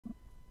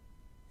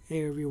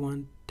Hey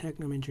everyone,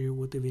 Technoman here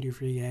with a video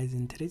for you guys.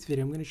 In today's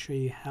video, I'm going to show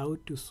you how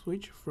to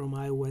switch from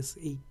iOS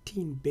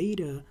 18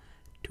 beta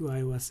to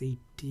iOS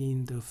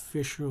 18, the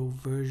official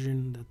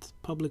version that's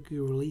publicly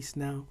released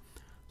now.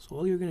 So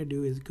all you're going to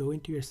do is go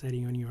into your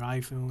setting on your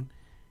iPhone,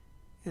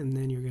 and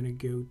then you're going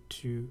to go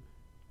to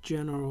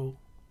General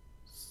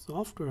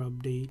Software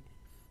Update,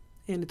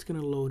 and it's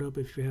going to load up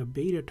if you have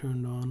beta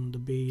turned on, the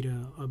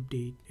beta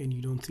update, and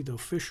you don't see the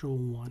official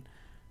one.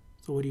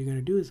 So what you're going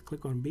to do is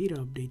click on beta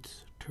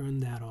updates, turn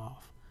that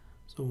off.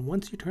 So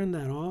once you turn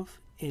that off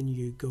and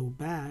you go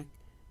back,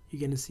 you're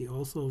going to see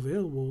also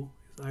available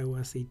is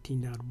iOS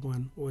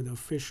 18.1 or the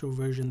official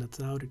version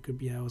that's out. It could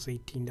be iOS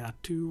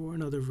 18.2 or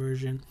another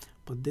version,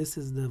 but this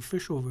is the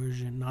official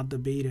version, not the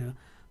beta.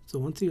 So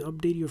once you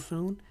update your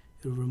phone,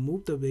 it'll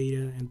remove the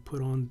beta and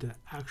put on the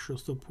actual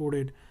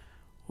supported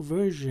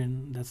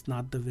version that's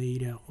not the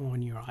beta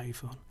on your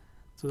iPhone.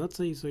 So that's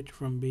how you switch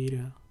from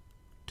beta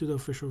to the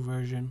official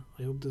version.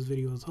 I hope this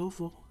video was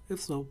helpful.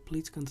 If so,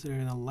 please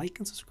consider the like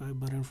and subscribe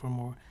button for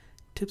more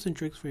tips and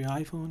tricks for your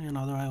iPhone and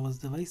other iOS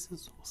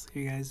devices. We'll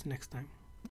see you guys next time.